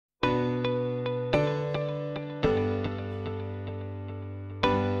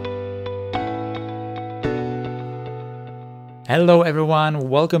Hello everyone,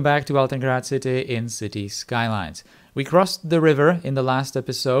 welcome back to Altengrad city in City Skylines. We crossed the river in the last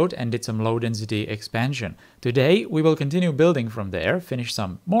episode and did some low density expansion. Today we will continue building from there, finish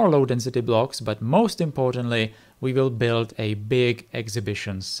some more low density blocks, but most importantly we will build a big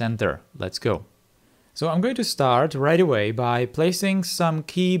exhibition center. Let's go. So I'm going to start right away by placing some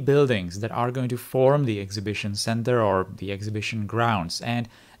key buildings that are going to form the exhibition center or the exhibition grounds, and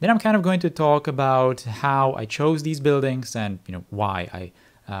then I'm kind of going to talk about how I chose these buildings and why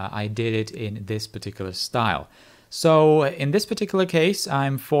I did it in this particular style. So in this particular case,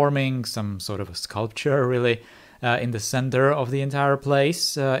 I'm forming some sort of a sculpture really in the center of the entire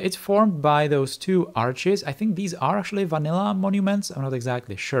place. It's formed by those two arches. I think these are actually vanilla monuments. I'm not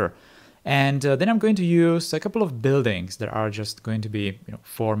exactly sure. And then I'm going to use a couple of buildings that are just going to be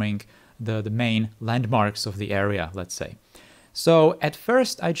forming the main landmarks of the area, let's say. So at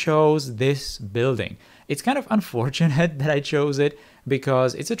first I chose this building. It's kind of unfortunate that I chose it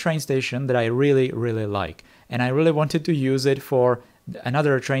because it's a train station that I really like. And I really wanted to use it for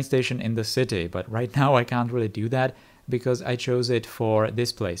another train station in the city. But right now I can't really do that because I chose it for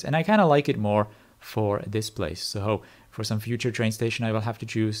this place. And I kind of like it more for this place. So for some future train station, I will have to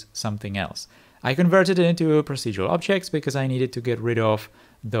choose something else. I converted it into procedural objects because I needed to get rid of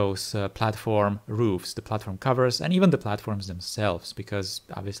those platform roofs, the platform covers, and even the platforms themselves, because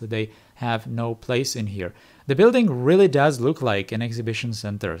obviously they have no place in here. The building really does look like an exhibition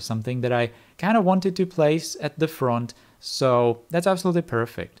center, something that I kind of wanted to place at the front, so that's absolutely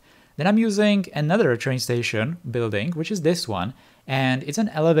perfect. Then I'm using another train station building, which is this one, and it's an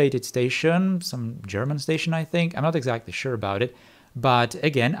elevated station, some German station I think, I'm not exactly sure about it, but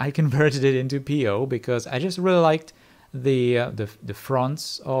again I converted it into PO because I just really liked the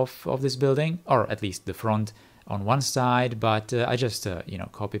fronts of this building, or at least the front on one side, but I just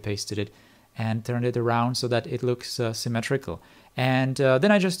copy pasted it and turned it around so that it looks symmetrical. And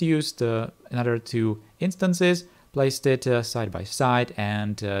then I just used another two instances, placed it side by side,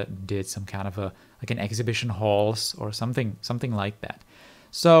 and did some kind of like an exhibition halls or something like that.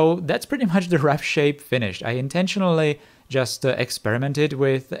 So that's pretty much the rough shape finished. I intentionally just experimented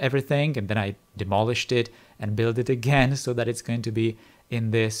with everything, and then I demolished it and built it again so that it's going to be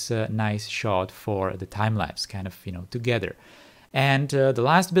in this nice shot for the time lapse, kind of together. And the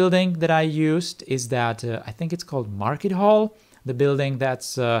last building that I used is that I think it's called Market Hall, the building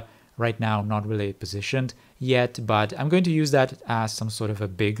that's right now not really positioned yet, but I'm going to use that as some sort of a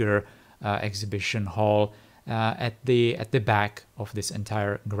bigger exhibition hall at the back of this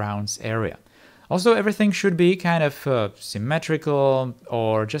entire grounds area. Also, everything should be kind of symmetrical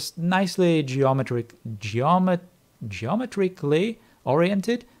or just nicely geometrically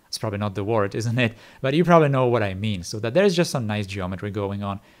oriented. It's probably not the word, isn't it? But you probably know what I mean. So that there's just some nice geometry going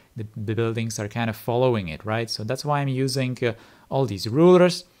on. The buildings are kind of following it, right? So that's why I'm using all these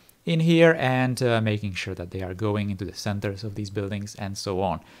rulers in here and making sure that they are going into the centers of these buildings and so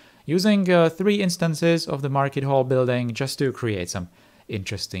on. Using 3 instances of the Market Hall building just to create some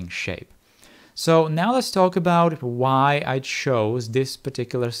interesting shape. So now let's talk about why I chose this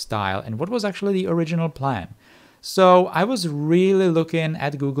particular style and what was actually the original plan. So I was really looking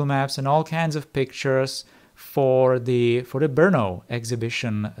at Google Maps and all kinds of pictures for the Brno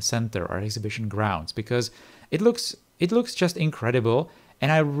exhibition center or exhibition grounds because it looks just incredible, and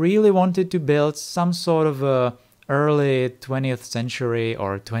I really wanted to build some sort of a early 20th century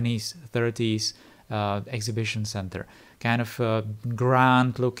or 20s 30s exhibition center, kind of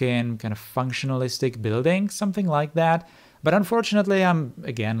grand looking, kind of functionalistic building, something like that. But unfortunately I'm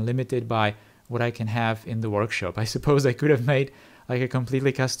again limited by what I can have in the workshop. I suppose I could have made like a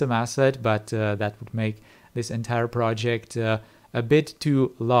completely custom asset, but that would make this entire project a bit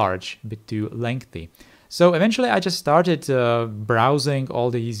too large, a bit too lengthy. So eventually I just started browsing all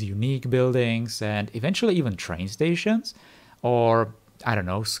these unique buildings and eventually even train stations or I don't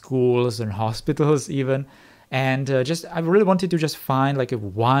know, schools and hospitals even. And I really wanted to just find like a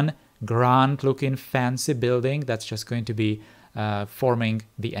one grand looking fancy building that's just going to be forming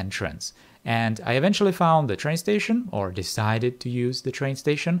the entrance. And I eventually found the train station, or decided to use the train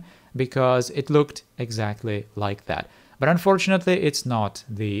station, because it looked exactly like that. But unfortunately, it's not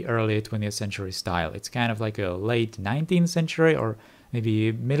the early 20th century style. It's kind of like a late 19th century or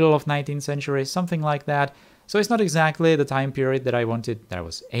maybe middle of 19th century, something like that. So it's not exactly the time period that I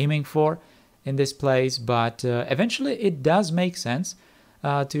was aiming for in this place, but eventually it does make sense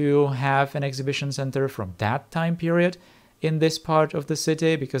to have an exhibition center from that time period in this part of the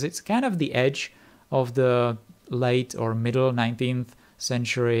city, because it's kind of the edge of the late or middle 19th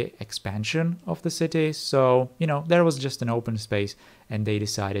century expansion of the city. So, there was just an open space and they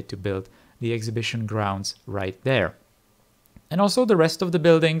decided to build the exhibition grounds right there. And also the rest of the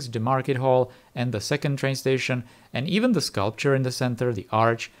buildings, the market hall and the second train station, and even the sculpture in the center, the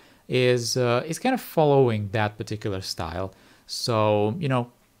arch, is kind of following that particular style. So,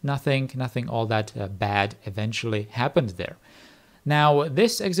 nothing all that bad eventually happened there. Now,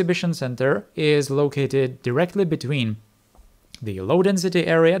 this exhibition center is located directly between the low density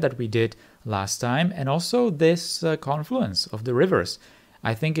area that we did last time and also this confluence of the rivers.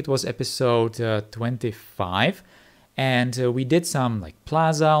 I think it was episode 25. And we did some like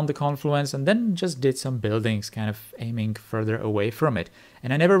plaza on the confluence and then just did some buildings kind of aiming further away from it.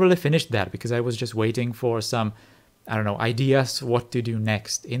 And I never really finished that because I was just waiting for some, I don't know, ideas what to do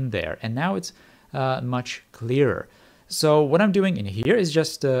next in there. And now it's much clearer. So what I'm doing in here is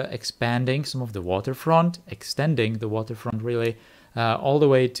just expanding some of the waterfront, extending the waterfront really all the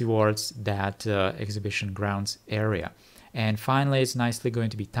way towards that exhibition grounds area. And finally, it's nicely going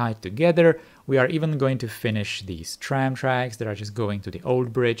to be tied together. We are even going to finish these tram tracks that are just going to the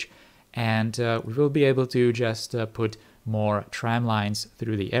old bridge. And we will be able to just put more tram lines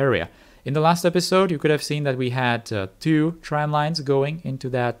through the area. In the last episode, you could have seen that we had 2 tram lines going into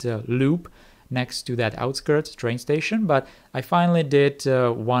that loop next to that outskirts train station. But I finally did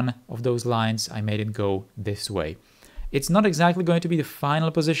one of those lines. I made it go this way. It's not exactly going to be the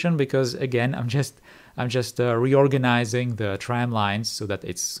final position because, again, I'm just reorganizing the tram lines so that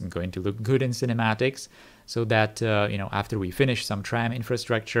it's going to look good in cinematics, so that after we finish some tram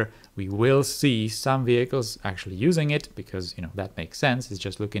infrastructure, we will see some vehicles actually using it because that makes sense. It's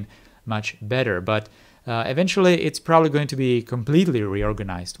just looking much better. But eventually, it's probably going to be completely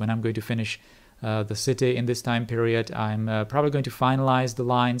reorganized when I'm going to finish the city in this time period. I'm probably going to finalize the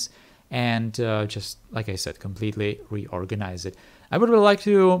lines and just, like I said, completely reorganize it. I would really like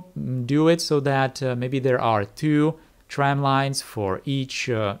to do it so that maybe there are 2 tram lines for each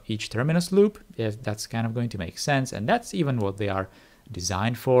terminus loop. If that's kind of going to make sense, and that's even what they are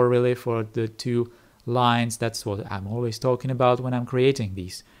designed for, really, for the 2 lines. That's what I'm always talking about when I'm creating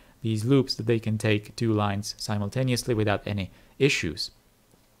these loops, that they can take 2 lines simultaneously without any issues.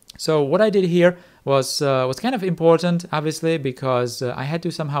 So what I did here was kind of important, obviously, because I had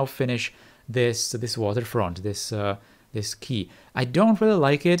to somehow finish this waterfront, this quay. I don't really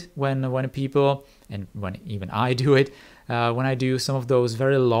like it when people, and when even I do it, when I do some of those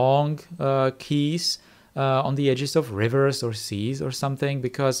very long quays on the edges of rivers or seas or something,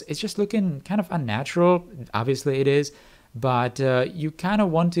 because it's just looking kind of unnatural. Obviously it is, but you kind of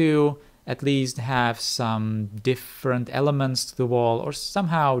want to at least have some different elements to the wall, or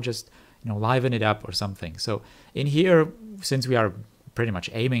somehow just liven it up or something. So in here, since we are pretty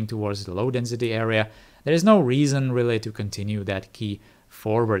much aiming towards the low density area, there is no reason really to continue that quay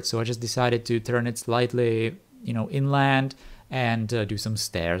forward. So I just decided to turn it slightly inland and do some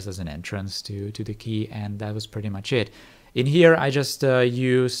stairs as an entrance to the quay, and that was pretty much it. In here I just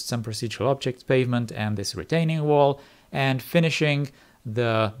used some procedural objects pavement and this retaining wall, and finishing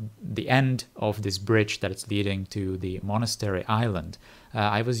the end of this bridge that is leading to the monastery island.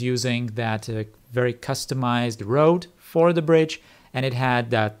 I was using that very customized road for the bridge, and it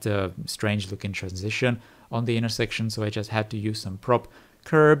had that strange looking transition on the intersection, so I just had to use some prop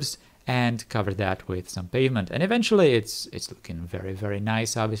curbs and cover that with some pavement. And eventually it's looking very, very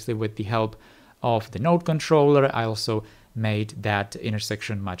nice, obviously with the help of the node controller. I also made that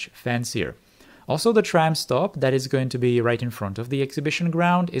intersection much fancier. Also, the tram stop that is going to be right in front of the exhibition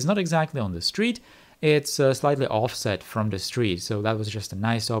ground is not exactly on the street. It's slightly offset from the street, so that was just a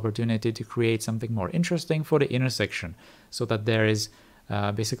nice opportunity to create something more interesting for the intersection, so that there is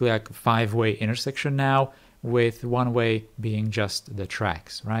basically like a 5-way intersection now, with one way being just the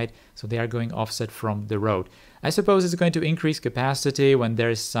tracks, right? So they are going offset from the road. I suppose it's going to increase capacity when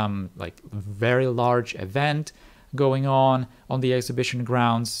there is some like very large event going on the exhibition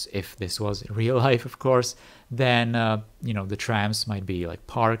grounds. If this was real life, of course, then the trams might be like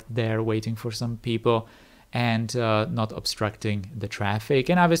parked there waiting for some people and not obstructing the traffic.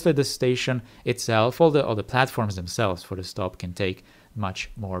 And obviously the station itself, all the platforms themselves for the stop, can take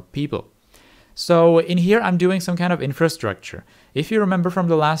much more people. So in here I'm doing some kind of infrastructure. If you remember from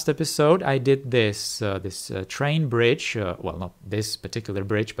the last episode, I did this train bridge, well, not this particular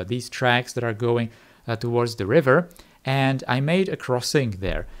bridge, but these tracks that are going towards the river, and I made a crossing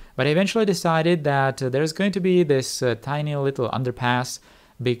there. But I eventually decided that there's going to be this tiny little underpass,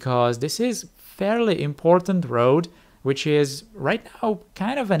 because this is fairly important road, which is right now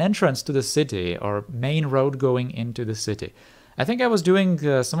kind of an entrance to the city, or main road going into the city. I think I was doing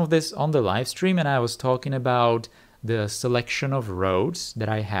some of this on the live stream, and I was talking about the selection of roads that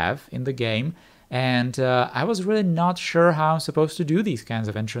I have in the game, and I was really not sure how I'm supposed to do these kinds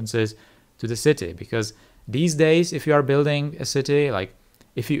of entrances to the city, because These days, if you are building a city, like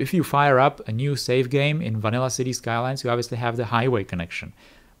if you fire up a new save game in vanilla City Skylines, you obviously have the highway connection.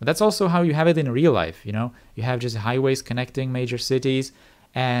 But that's also how you have it in real life, you know? You have just highways connecting major cities,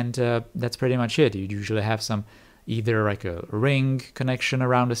 and that's pretty much it. You usually have some either like a ring connection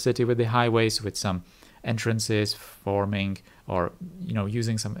around the city with the highways, with some entrances forming, or, you know,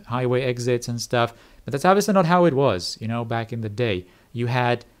 using some highway exits and stuff. But that's obviously not how it was, you know, back in the day. You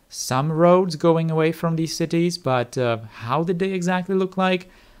had some roads going away from these cities, but how did they exactly look like?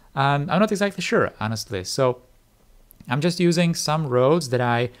 I'm not exactly sure, honestly. So I'm just using some roads that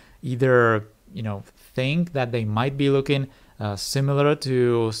I either, you know, think that they might be looking similar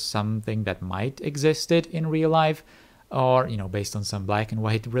to something that might existed in real life, or, you know, based on some black and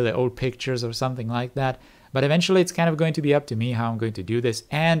white really old pictures or something like that. But eventually it's kind of going to be up to me how I'm going to do this,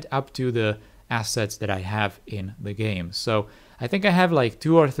 and up to the assets that I have in the game. So I think I have like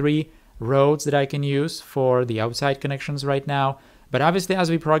 2 or 3 roads that I can use for the outside connections right now. But obviously as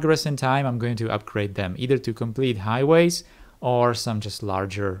we progress in time, I'm going to upgrade them either to complete highways or some just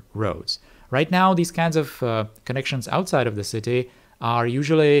larger roads. Right now, these kinds of connections outside of the city are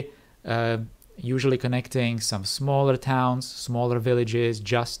usually connecting some smaller towns, smaller villages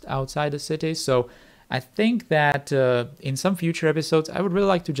just outside the city. So I think that in some future episodes, I would really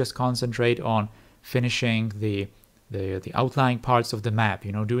like to just concentrate on finishing the outlying parts of the map,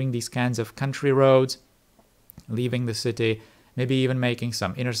 you know, doing these kinds of country roads, leaving the city, maybe even making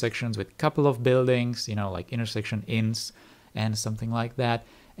some intersections with a couple of buildings, you know, like intersection inns and something like that.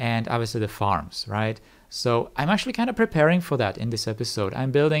 And obviously the farms, right? So I'm actually kind of preparing for that in this episode.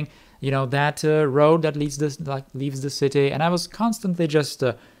 I'm building, you know, that road that leaves the city, and I was constantly just,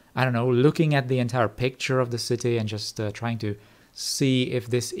 I don't know, looking at the entire picture of the city and just trying to see if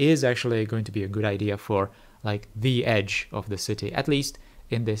this is actually going to be a good idea for like the edge of the city, at least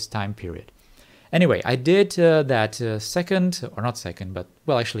in this time period. Anyway, I did that second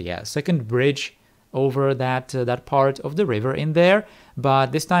bridge over that part of the river in there,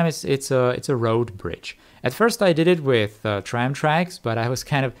 but this time it's a road bridge. At first I did it with tram tracks, but I was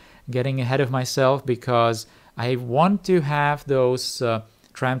kind of getting ahead of myself because I want to have those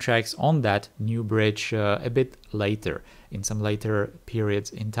tram tracks on that new bridge a bit later, in some later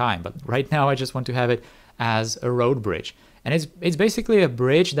periods in time. But right now I just want to have it as a road bridge, and it's basically a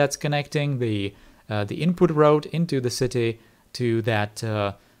bridge that's connecting the input road into the city to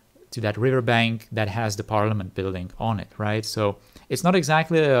that riverbank that has the Parliament building on it, right? So it's not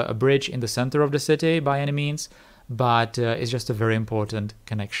exactly a bridge in the center of the city by any means, but it's just a very important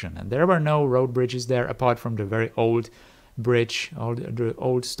connection. And there were no road bridges there apart from the very old bridge, the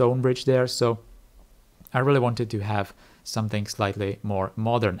old stone bridge there. So I really wanted to have something slightly more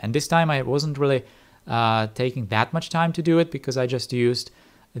modern. And this time I wasn't really taking that much time to do it, because I just used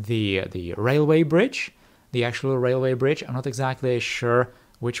the railway bridge, the actual railway bridge. I'm not exactly sure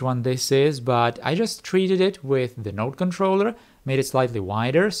which one this is, but I just treated it with the node controller, made it slightly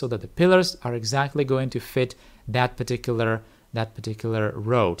wider so that the pillars are exactly going to fit that particular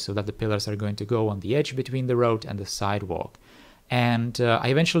road, so that the pillars are going to go on the edge between the road and the sidewalk. And I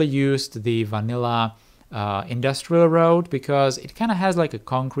eventually used the vanilla industrial road because it kind of has like a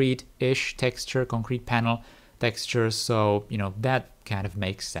concrete-ish texture, concrete panel texture, so, you know, that kind of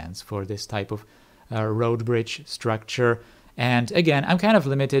makes sense for this type of road bridge structure. And again, I'm kind of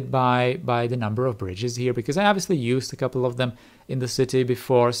limited by the number of bridges here, because I obviously used a couple of them in the city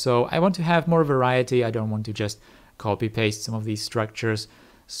before, so I want to have more variety. I don't want to just copy paste some of these structures,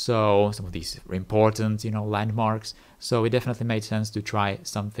 so some of these important, you know, landmarks. So it definitely made sense to try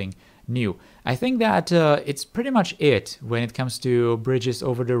something new. I think that it's pretty much it when it comes to bridges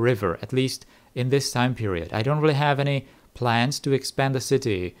over the river, at least in this time period. I don't really have any plans to expand the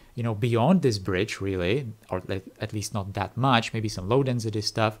city, you know, beyond this bridge, really, or at least not that much, maybe some low density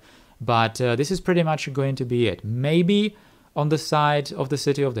stuff, but this is pretty much going to be it. Maybe on the side of the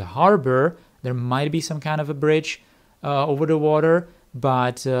city of the harbor, there might be some kind of a bridge over the water,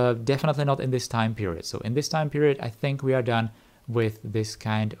 but definitely not in this time period. So in this time period, I think we are done with this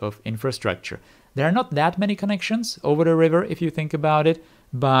kind of infrastructure. There are not that many connections over the river if you think about it,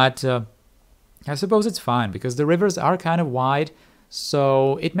 but I suppose it's fine because the rivers are kind of wide,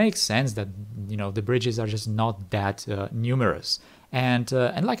 so it makes sense that, you know, the bridges are just not that numerous. And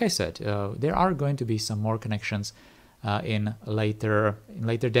like I said, there are going to be some more connections in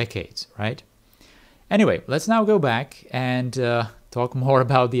later decades, right? Anyway, let's now go back and talk more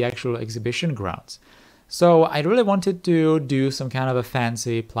about the actual exhibition grounds. So I really wanted to do some kind of a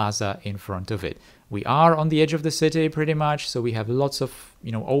fancy plaza in front of it. We are on the edge of the city pretty much, so we have lots of,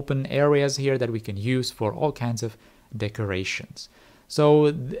 you know, open areas here that we can use for all kinds of decorations.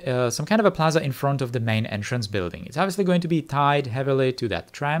 So some kind of a plaza in front of the main entrance building. It's obviously going to be tied heavily to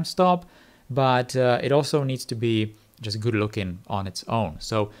that tram stop, but it also needs to be just good looking on its own.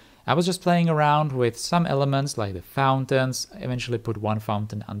 So I was just playing around with some elements like the fountains, eventually put one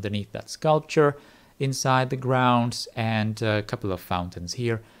fountain underneath that sculpture inside the grounds, and a couple of fountains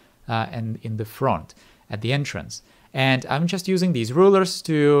here and in the front at the entrance. And I'm just using these rulers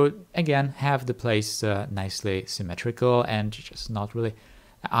to, again, have the place nicely symmetrical and just not really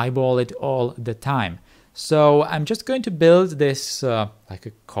eyeball it all the time. So I'm just going to build this like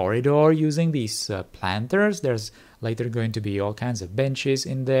a corridor using these planters. There's later going to be all kinds of benches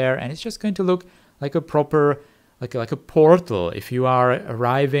in there, and it's just going to look like a proper, like a portal if you are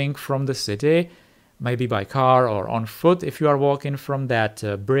arriving from the city, maybe by car or on foot. If you are walking from that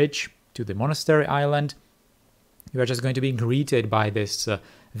bridge to the monastery island, you are just going to be greeted by this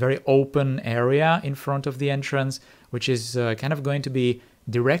very open area in front of the entrance, which is kind of going to be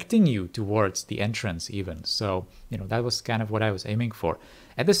directing you towards the entrance even. So, that was kind of what I was aiming for.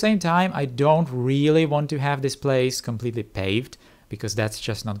 At the same time, I don't really want to have this place completely paved, because that's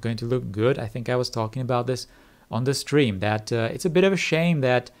just not going to look good. I think I was talking about this on the stream, that it's a bit of a shame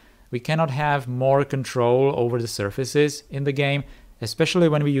that we cannot have more control over the surfaces in the game, especially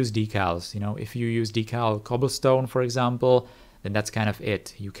when we use decals. If you use decal cobblestone, for example, then that's kind of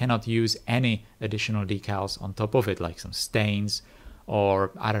it. You cannot use any additional decals on top of it, like some stains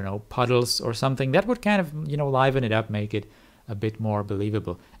or, I don't know, puddles or something. That would kind of, liven it up, make it a bit more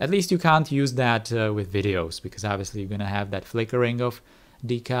believable. At least you can't use that with videos, because obviously you're going to have that flickering of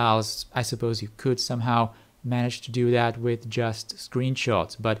decals. I suppose you could somehow manage to do that with just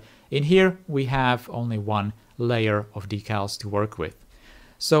screenshots, but in here we have only one layer of decals to work with.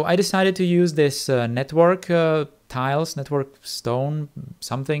 So I decided to use this network tiles, network stone,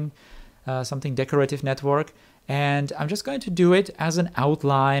 something decorative network, and I'm just going to do it as an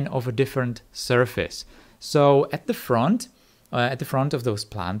outline of a different surface. So at the front of those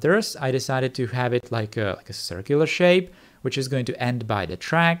planters, I decided to have it like a circular shape, which is going to end by the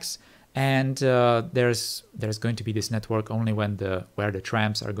tracks. And there's going to be this network only where the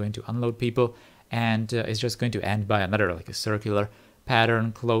trams are going to unload people, and it's just going to end by another, like a circular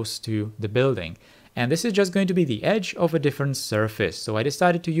pattern close to the building. And this is just going to be the edge of a different surface. So I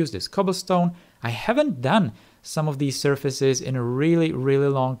decided to use this cobblestone. I haven't done some of these surfaces in a really, really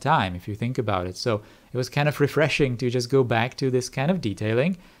long time, if you think about it. So it was kind of refreshing to just go back to this kind of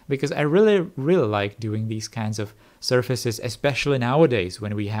detailing, because I really, really like doing these kinds of surfaces, especially nowadays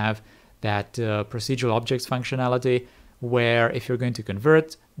when we have that procedural objects functionality, where if you're going to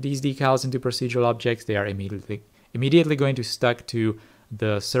convert these decals into procedural objects, they are immediately going to stick to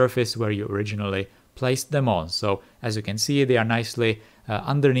the surface where you originally placed them on. So as you can see, they are nicely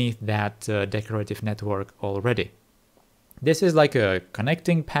underneath that decorative network already. This is like a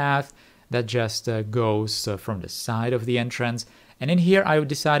connecting path that just goes from the side of the entrance. And in here I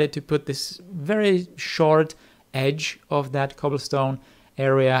decided to put this very short edge of that cobblestone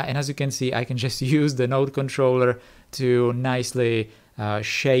area, and as you can see, I can just use the node controller to nicely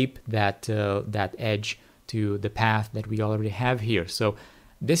shape that edge to the path that we already have here. So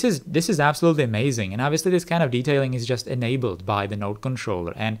this is absolutely amazing, and obviously this kind of detailing is just enabled by the node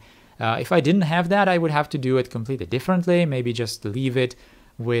controller. And if I didn't have that, I would have to do it completely differently, maybe just leave it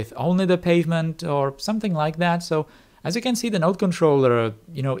with only the pavement or something like that. So as you can see, the node controller,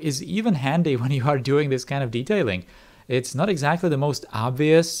 is even handy when you are doing this kind of detailing. It's not exactly the most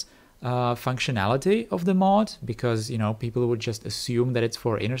obvious functionality of the mod, because, people would just assume that it's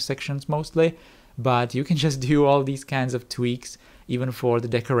for intersections mostly, but you can just do all these kinds of tweaks even for the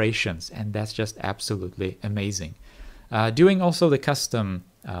decorations, and that's just absolutely amazing. Doing also the custom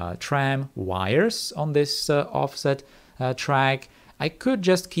tram wires on this offset track. I could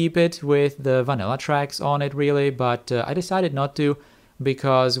just keep it with the vanilla tracks on it really, but I decided not to,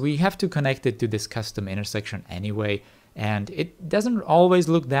 because we have to connect it to this custom intersection anyway, and it doesn't always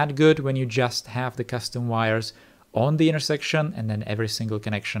look that good when you just have the custom wires on the intersection and then every single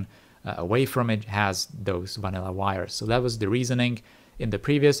connection away from it has those vanilla wires. So that was the reasoning in the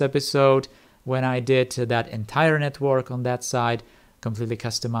previous episode when I did that entire network on that side, completely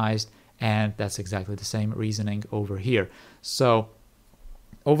customized, and that's exactly the same reasoning over here. So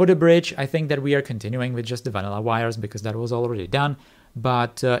over the bridge, I think that we are continuing with just the vanilla wires because that was already done,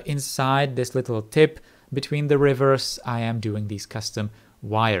 but inside this little tip between the rivers, I am doing these custom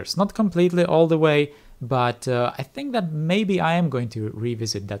wires. Not completely all the way, but I think that maybe I am going to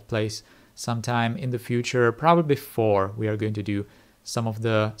revisit that place sometime in the future, probably before we are going to do some of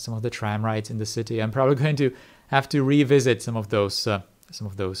the tram rides in the city. I'm probably going to have to revisit some of those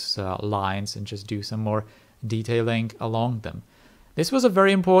lines and just do some more detailing along them. This was a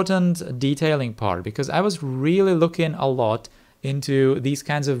very important detailing part because I was really looking a lot into these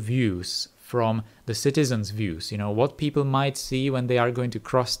kinds of views from the citizens' views, what people might see when they are going to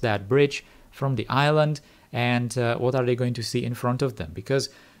cross that bridge from the island, and what are they going to see in front of them. Because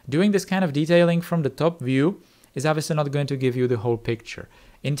doing this kind of detailing from the top view is obviously not going to give you the whole picture.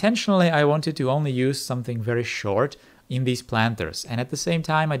 Intentionally, I wanted to only use something very short in these planters, and at the same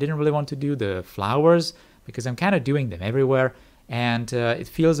time, I didn't really want to do the flowers because I'm kind of doing them everywhere, and it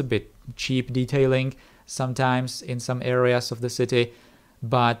feels a bit cheap detailing sometimes in some areas of the city.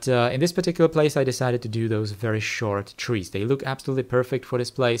 But in this particular place, I decided to do those very short trees. They look absolutely perfect for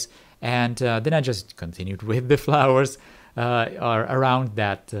this place. And then I just continued with the flowers around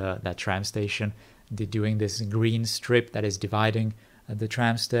that tram station, doing this green strip that is dividing the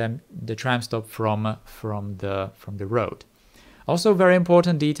tram stop from the road. Also, very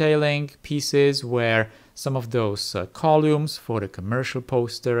important detailing pieces were some of those columns for the commercial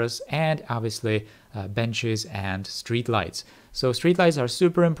posters, and obviously benches and street lights. So street lights are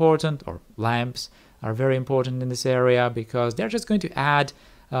super important, or lamps are very important in this area, because they're just going to add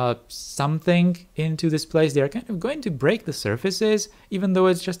something into this place. They're kind of going to break the surfaces, even though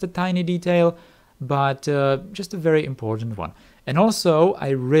it's just a tiny detail, but just a very important one. And also, I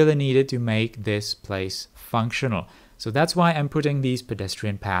really needed to make this place functional. So that's why I'm putting these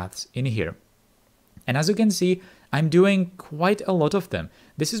pedestrian paths in here. And as you can see, I'm doing quite a lot of them.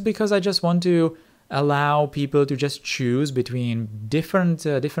 This is because I just want to allow people to just choose between different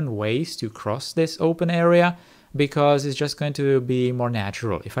ways to cross this open area, because it's just going to be more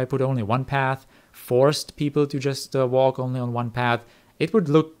natural. If I put only one path, forced people to just walk only on one path, it would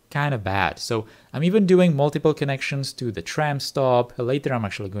look kind of bad. So I'm even doing multiple connections to the tram stop. Later I'm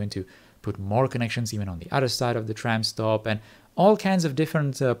actually going to put more connections even on the other side of the tram stop, and all kinds of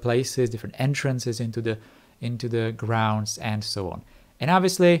different places, different entrances into the grounds, and so on. And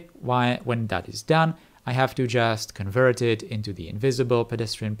obviously, when that is done, I have to just convert it into the invisible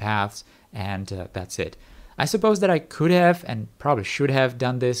pedestrian paths, and that's it. I suppose that I could have, and probably should have,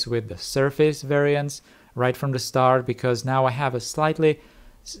 done this with the surface variants right from the start, because now I have a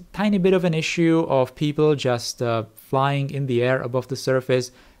tiny bit of an issue of people just flying in the air above the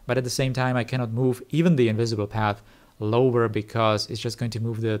surface, but at the same time I cannot move even the invisible path lower, because it's just going to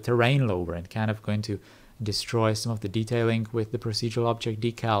move the terrain lower and kind of going to destroy some of the detailing with the procedural object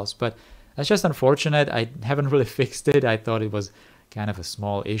decals. But that's just unfortunate. I haven't really fixed it. I thought it was kind of a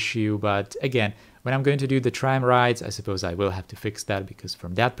small issue, but again, when I'm going to do the tram rides, I suppose I will have to fix that, because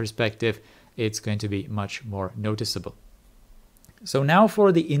from that perspective it's going to be much more noticeable. So now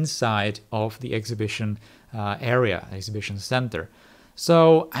for the inside of the exhibition area, exhibition center.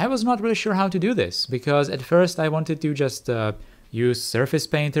 So I was not really sure how to do this, because at first I wanted to just use surface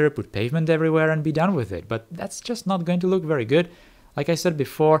painter, put pavement everywhere and be done with it, but that's just not going to look very good. Like I said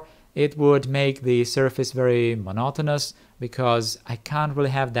before, it would make the surface very monotonous, because I can't really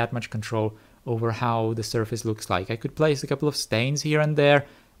have that much control over how the surface looks like. I could place a couple of stains here and there,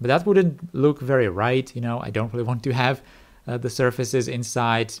 but that wouldn't look very right. I don't really want to have the surfaces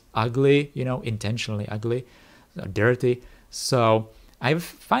inside ugly, intentionally ugly, dirty. So I've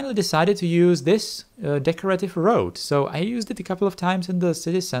finally decided to use this decorative road. So I used it a couple of times in the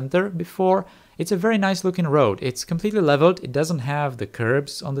city center before. It's a very nice looking road. It's completely leveled. It doesn't have the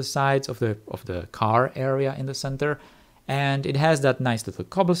curbs on the sides of the car area in the center. And it has that nice little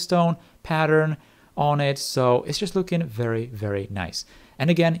cobblestone pattern on it. So it's just looking very, very nice. And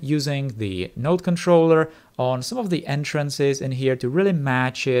again, using the node controller on some of the entrances in here to really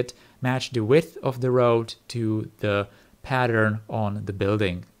match the width of the road to the pattern on the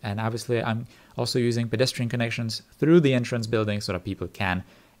building. And obviously I'm also using pedestrian connections through the entrance building so that people can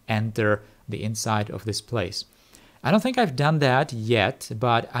enter the inside of this place. I don't think I've done that yet,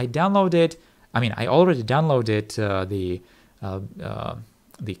 but I already downloaded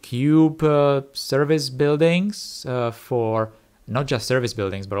the cube service buildings for not just service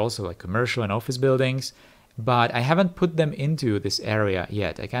buildings, but also like commercial and office buildings. But I haven't put them into this area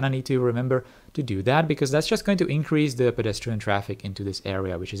yet. I kind of need to remember to do that, because that's just going to increase the pedestrian traffic into this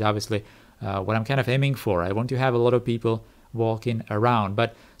area, which is obviously what I'm kind of aiming for. I want to have a lot of people walking around.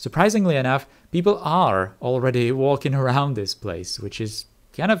 But surprisingly enough, people are already walking around this place, which is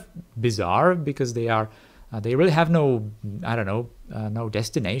kind of bizarre, because they really have no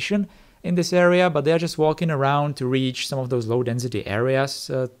destination in this area, but they're just walking around to reach some of those low density areas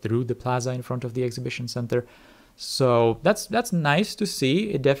through the plaza in front of the exhibition center. So that's nice to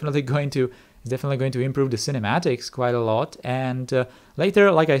see. It's definitely going to improve the cinematics quite a lot. And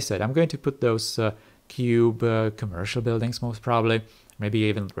later, like I said, I'm going to put those cube commercial buildings, most probably, maybe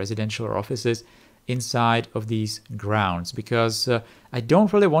even residential or offices, inside of these grounds, because I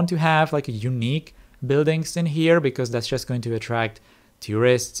don't really want to have like a unique buildings in here, because that's just going to attract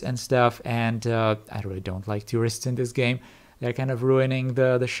tourists and stuff, and I really don't like tourists in this game. They're kind of ruining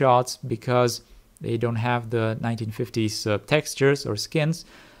the shots because they don't have the 1950s textures or skins.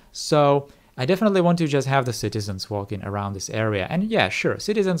 So I definitely want to just have the citizens walking around this area. And yeah, sure,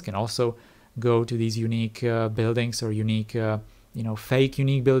 citizens can also go to these unique buildings, or unique, fake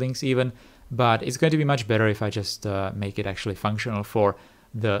unique buildings even, but it's going to be much better if I just make it actually functional for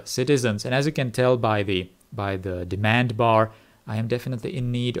the citizens. And as you can tell by the demand bar, I am definitely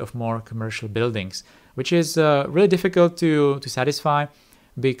in need of more commercial buildings, which is really difficult to satisfy,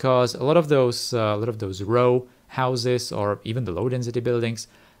 because a lot of those row houses, or even the low density buildings,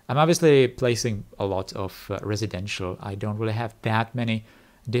 I'm obviously placing a lot of residential. I don't really have that many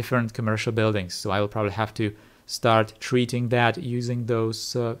different commercial buildings, so I will probably have to start treating that using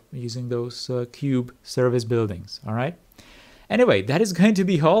those cube service buildings. All right. Anyway, that is going to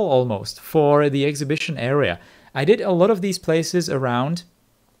be all almost for the exhibition area. I did a lot of these places around,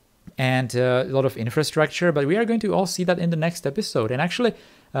 and a lot of infrastructure, but we are going to all see that in the next episode. And actually,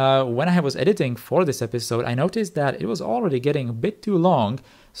 when I was editing for this episode, I noticed that it was already getting a bit too long.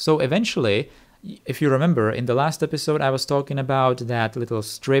 So eventually, if you remember, in the last episode, I was talking about that little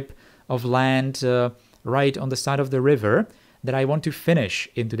strip of land right on the side of the river that I want to finish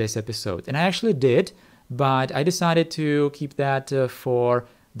in today's episode. And I actually did, but I decided to keep that for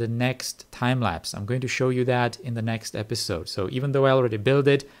the next time lapse. I'm going to show you that in the next episode. So even though I already built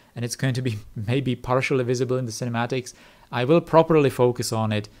it and it's going to be maybe partially visible in the cinematics, I will properly focus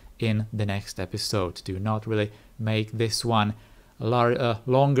on it in the next episode to not really make this one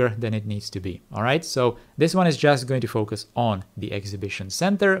longer than it needs to be. All right, so this one is just going to focus on the exhibition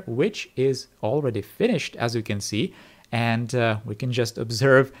center, which is already finished, as you can see, and we can just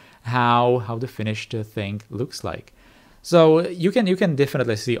observe how the finished thing looks like. So you can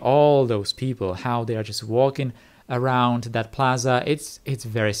definitely see all those people, how they are just walking around that plaza. It's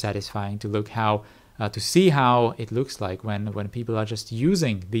very satisfying to look to see how it looks like when people are just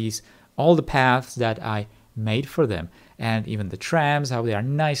using all the paths that I made for them, and even the trams, how they are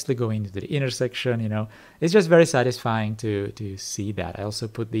nicely going to the intersection. It's just very satisfying to see that. I also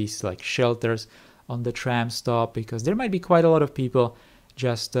put these like shelters on the tram stop, because there might be quite a lot of people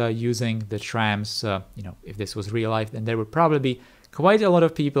just using the trams. If this was real life, then there would probably be quite a lot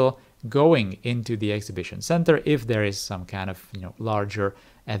of people going into the exhibition center if there is some kind of larger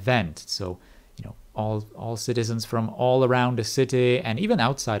event. So all citizens from all around the city and even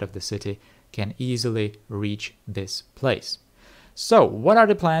outside of the city can easily reach this place. So what are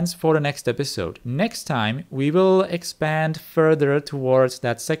the plans for the next episode? Next time we will expand further towards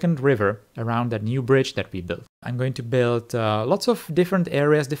that second river around that new bridge that we built. I'm going to build lots of different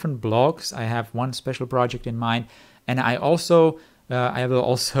areas, different blocks. I have one special project in mind, and I will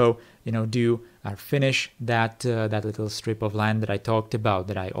also finish that little strip of land that I talked about,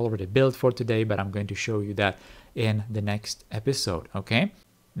 that I already built for today, but I'm going to show you that in the next episode. Okay.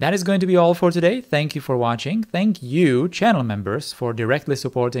 That is going to be all for today. Thank you for watching. Thank you, channel members, for directly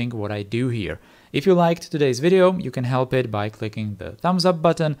supporting what I do here. If you liked today's video, you can help it by clicking the thumbs up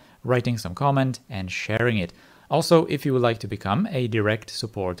button, writing some comment, and sharing it. Also, if you would like to become a direct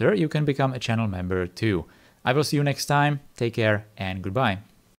supporter, you can become a channel member too. I will see you next time. Take care and goodbye.